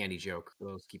John Candy joke for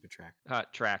those keeping track.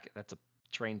 track. That's a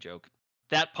train joke.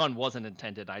 That pun wasn't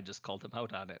intended. I just called him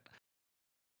out on it.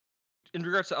 In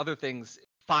regards to other things,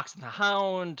 Fox and the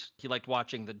Hound, he liked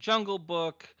watching The Jungle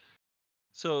Book.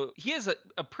 So he has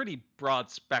a pretty broad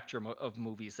spectrum of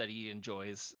movies that he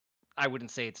enjoys. I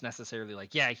wouldn't say it's necessarily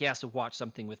like, yeah, he has to watch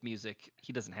something with music.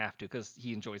 He doesn't have to because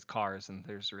he enjoys Cars and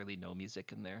there's really no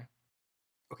music in there.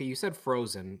 Okay, you said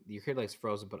Frozen. Your kid likes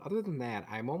Frozen, but other than that,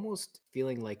 I'm almost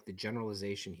feeling like the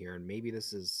generalization here, and maybe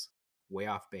this is way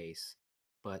off base,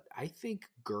 but I think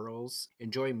girls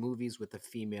enjoy movies with a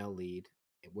female lead,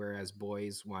 whereas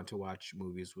boys want to watch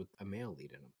movies with a male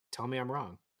lead in them. Tell me I'm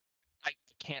wrong. I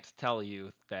can't tell you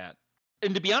that.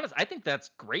 And to be honest, I think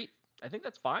that's great. I think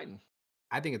that's fine.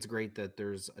 I think it's great that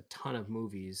there's a ton of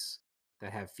movies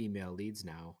that have female leads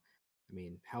now. I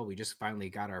mean, hell, we just finally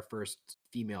got our first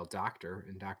female doctor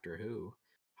in Doctor Who.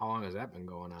 How long has that been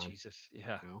going on? Jesus,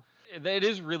 yeah. You know? It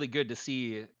is really good to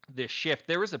see this shift.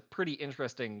 There was a pretty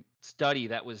interesting study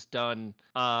that was done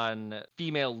on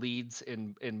female leads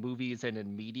in movies and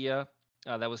in media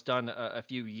that was done a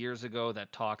few years ago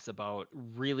that talks about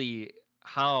really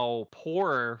how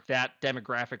poor that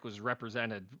demographic was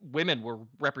represented. Women were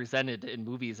represented in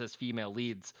movies as female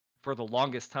leads for the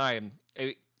longest time.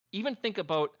 Even think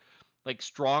about like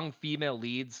strong female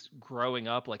leads growing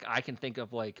up. Like I can think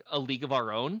of like A League of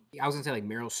Our Own. I was gonna say like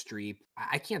Meryl Streep.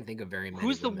 I can't think of very many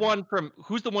Who's the women.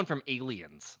 one from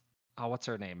Aliens? Oh, what's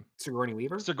her name? Sigourney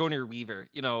Weaver? Sigourney Weaver.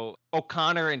 You know,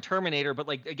 O'Connor and Terminator, but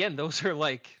like again, those are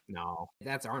like No,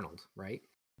 that's Arnold, right?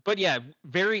 but yeah,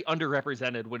 very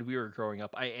underrepresented when we were growing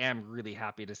up. I am really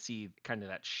happy to see kind of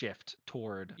that shift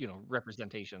toward,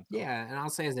 representation. So Yeah, and I'll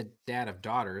say as a dad of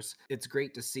daughters, it's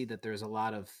great to see that there's a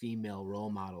lot of female role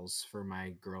models for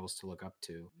my girls to look up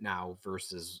to now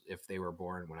versus if they were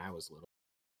born when I was little.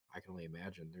 I can only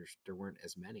imagine there weren't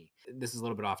as many. This is a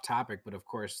little bit off topic, but of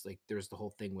course, like there's the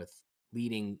whole thing with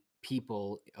leading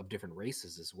people of different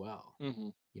races as well.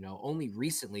 mhm. Only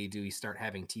recently do we start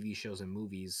having TV shows and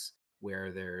movies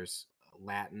where there's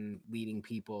Latin leading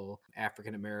people,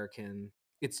 African American.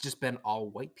 It's just been all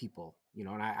white people And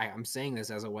I'm saying this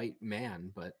as a white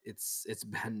man, but it's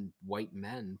been white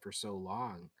men for so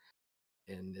long,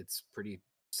 and it's pretty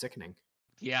sickening.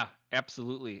 Yeah,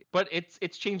 absolutely. But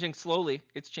it's changing slowly.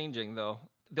 It's changing though.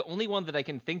 The only one that I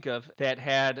can think of that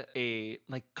had a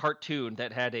like cartoon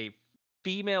that had a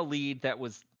female lead that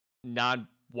was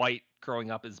non-white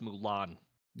growing up is Mulan.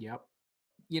 Yep.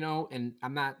 And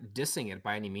I'm not dissing it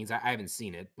by any means. I haven't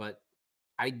seen it, but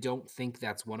I don't think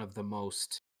that's one of the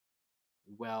most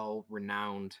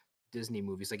well-renowned Disney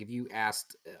movies. Like if you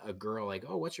asked a girl like,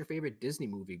 "Oh, what's your favorite Disney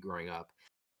movie growing up?"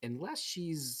 Unless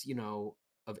she's,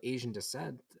 of Asian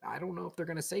descent, I don't know if they're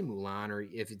going to say Mulan or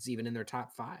if it's even in their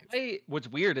top 5. What's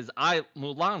weird is I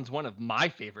Mulan's one of my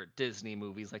favorite Disney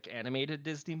movies, like animated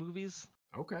Disney movies.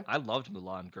 Okay. I loved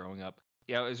Mulan growing up.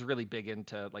 Yeah, I was really big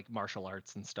into like martial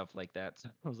arts and stuff like that. So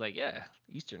I was like, yeah,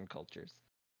 Eastern cultures.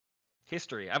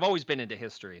 History. I've always been into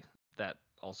history. That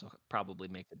also probably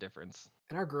make a difference.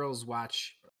 And our girls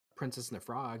watch Princess and the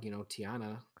Frog,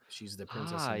 Tiana, she's the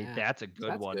princess in Ah, that. that's a So good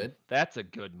that's one. good, That's a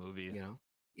good movie. you know.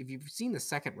 If you've seen the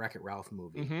second Wreck-It Ralph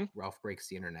movie, Mm-hmm. Ralph Breaks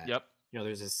the Internet, Yep.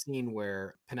 there's a scene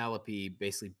where Penelope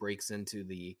basically breaks into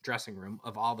the dressing room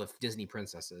of all the Disney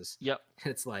princesses. Yep.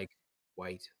 And it's like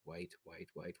white, white, white,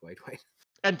 white, white, white.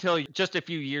 Until just a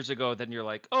few years ago, then you're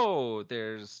like, oh,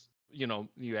 there's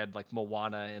you had like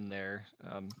Moana in there.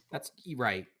 That's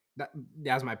right. That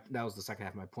was the second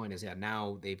half of my point is, yeah,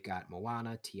 now they've got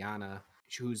Moana, Tiana,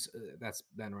 who's that's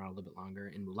been around a little bit longer,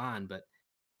 in Mulan, but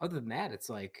other than that, it's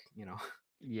like,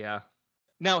 Yeah.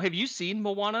 Now, have you seen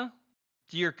Moana?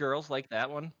 Do your girls like that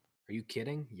one? are you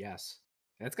kidding? Yes.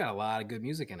 That's got a lot of good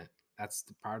music in it. That's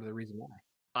the part of the reason why.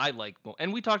 I like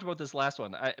and we talked about this last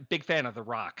one. Big fan of The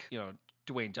Rock,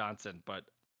 Dwayne Johnson, but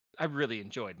I really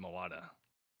enjoyed Moana.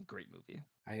 Great movie.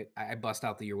 I bust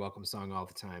out the "You're Welcome" song all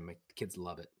the time. My kids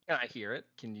love it. Can I hear it?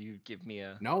 Can you give me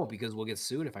a No, because we'll get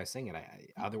sued if I sing it.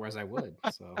 Otherwise I would.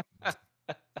 So,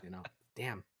 you know,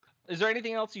 damn. Is there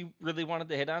anything else you really wanted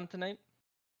to hit on tonight?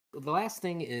 The last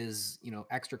thing is,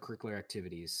 extracurricular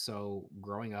activities. So,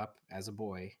 growing up as a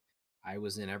boy, I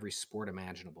was in every sport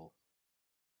imaginable.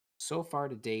 So far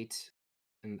to date,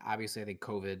 and obviously I think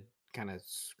COVID kind of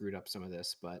screwed up some of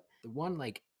this, but the one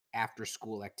like after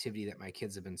school activity that my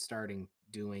kids have been starting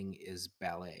doing is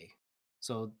ballet.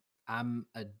 So I'm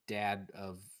a dad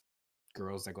of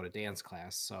girls that go to dance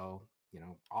class. So,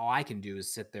 all I can do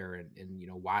is sit there and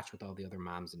watch with all the other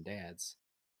moms and dads.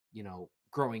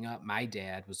 Growing up, my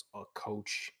dad was a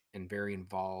coach and very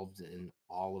involved in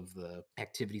all of the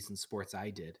activities and sports I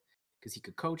did because he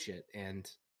could coach it. And,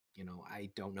 I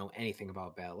don't know anything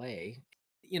about ballet.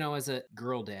 As a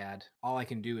girl dad, all I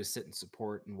can do is sit and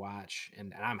support and watch.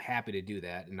 And I'm happy to do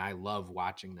that. And I love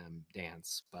watching them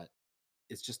dance. But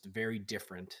it's just very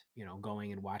different,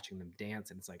 going and watching them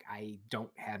dance. And it's like, I don't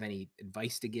have any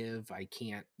advice to give. I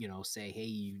can't, say, hey,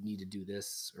 you need to do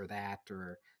this or that,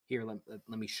 or here, let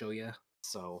me show you.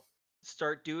 So,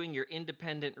 Start doing your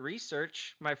independent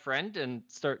research, my friend, and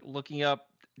start looking up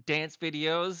dance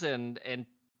videos and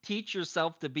teach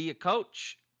yourself to be a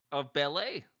coach of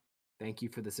ballet. thank you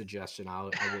for the suggestion. I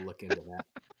will look into that.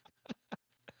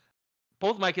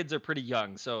 Both my kids are pretty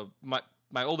young, so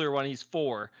my older one, he's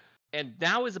 4, and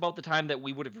now is about the time that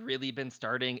we would have really been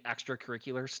starting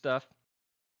extracurricular stuff.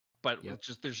 But Yep.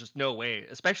 there's just no way,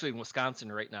 especially in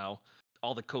Wisconsin right now,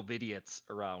 all the COVIDiots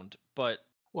around. But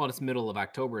Well, it's middle of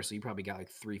October, so you probably got like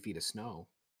 3 feet of snow.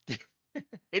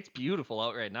 it's beautiful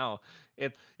out right now.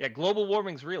 Yeah, global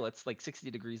warming's real. It's like 60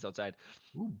 degrees outside.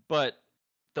 Ooh. But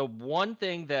the one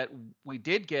thing that we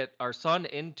did get our son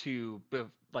into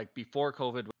like before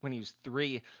COVID when he was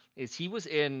 3 is he was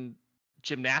in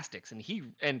gymnastics,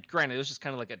 and granted it was just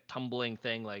kind of like a tumbling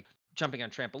thing, like jumping on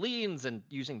trampolines and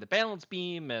using the balance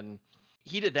beam, and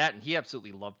he did that and he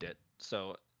absolutely loved it.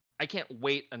 So I can't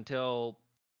wait until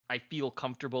I feel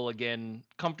comfortable again,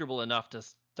 comfortable enough to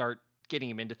start getting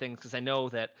him into things because I know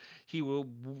that he will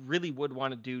really would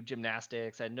want to do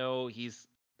gymnastics. I know he's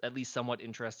at least somewhat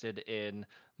interested in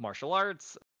martial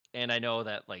arts, and I know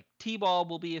that like t-ball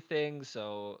will be a thing.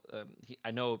 So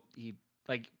I know he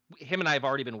like him and I have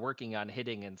already been working on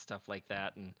hitting and stuff like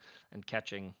that and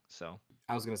catching. So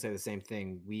I was going to say the same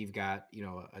thing. We've got,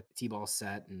 a T-ball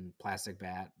set and plastic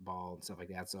bat, ball, and stuff like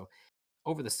that. So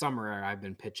over the summer, I've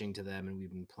been pitching to them and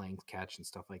we've been playing catch and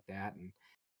stuff like that. And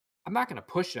I'm not going to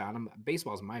push it on them.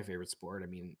 Baseball is my favorite sport. I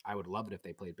mean, I would love it if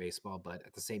they played baseball, but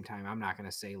at the same time, I'm not going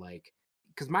to say like,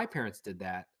 because my parents did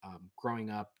that growing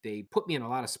up. They put me in a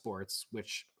lot of sports,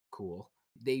 which cool.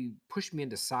 They pushed me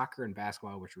into soccer and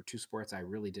basketball, which were two sports I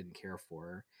really didn't care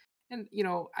for. And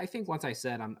I think once I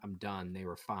said I'm done, they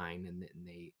were fine and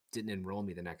they didn't enroll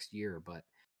me the next year. But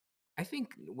I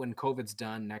think when COVID's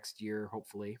done next year,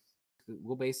 hopefully,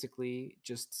 we'll basically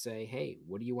just say, hey,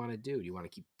 what do you want to do? Do you want to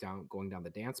keep going down the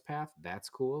dance path? That's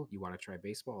cool. You want to try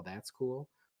baseball? That's cool.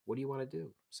 What do you want to do?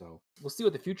 So we'll see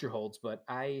what the future holds, but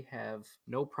I have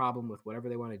no problem with whatever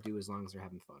they want to do as long as they're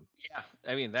having fun. Yeah,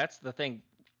 I mean that's the thing.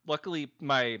 Luckily,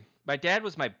 my dad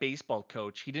was my baseball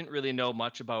coach. He didn't really know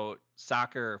much about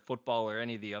soccer or football or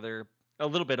any of the other. A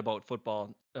little bit about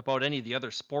football, about any of the other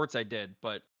sports I did,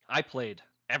 but I played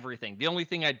everything. The only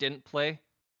thing I didn't play,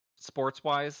 sports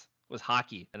wise, was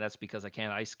hockey, and that's because I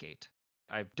can't ice skate.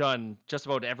 I've done just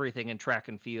about everything in track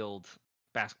and field,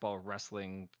 basketball,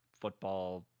 wrestling,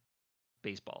 football,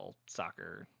 baseball,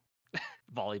 soccer,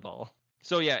 volleyball.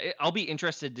 So yeah, I'll be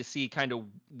interested to see kind of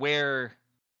where,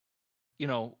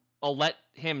 I'll let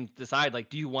him decide, like,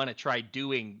 do you want to try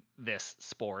doing this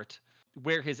sport,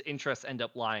 where his interests end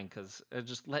up lying, because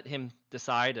just let him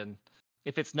decide. And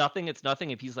if it's nothing, it's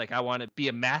nothing. If he's like, I want to be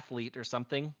a mathlete or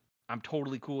something, I'm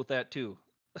totally cool with that too.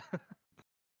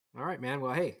 All right, man.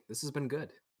 Well, hey, this has been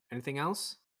good. Anything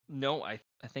else? No, I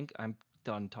think I'm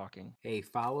done talking. Hey,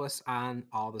 follow us on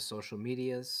all the social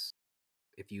medias.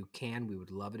 If you can, we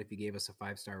would love it if you gave us a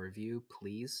 5-star review,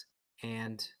 please.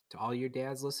 And to all your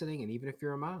dads listening, and even if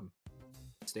you're a mom,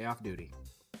 stay off duty.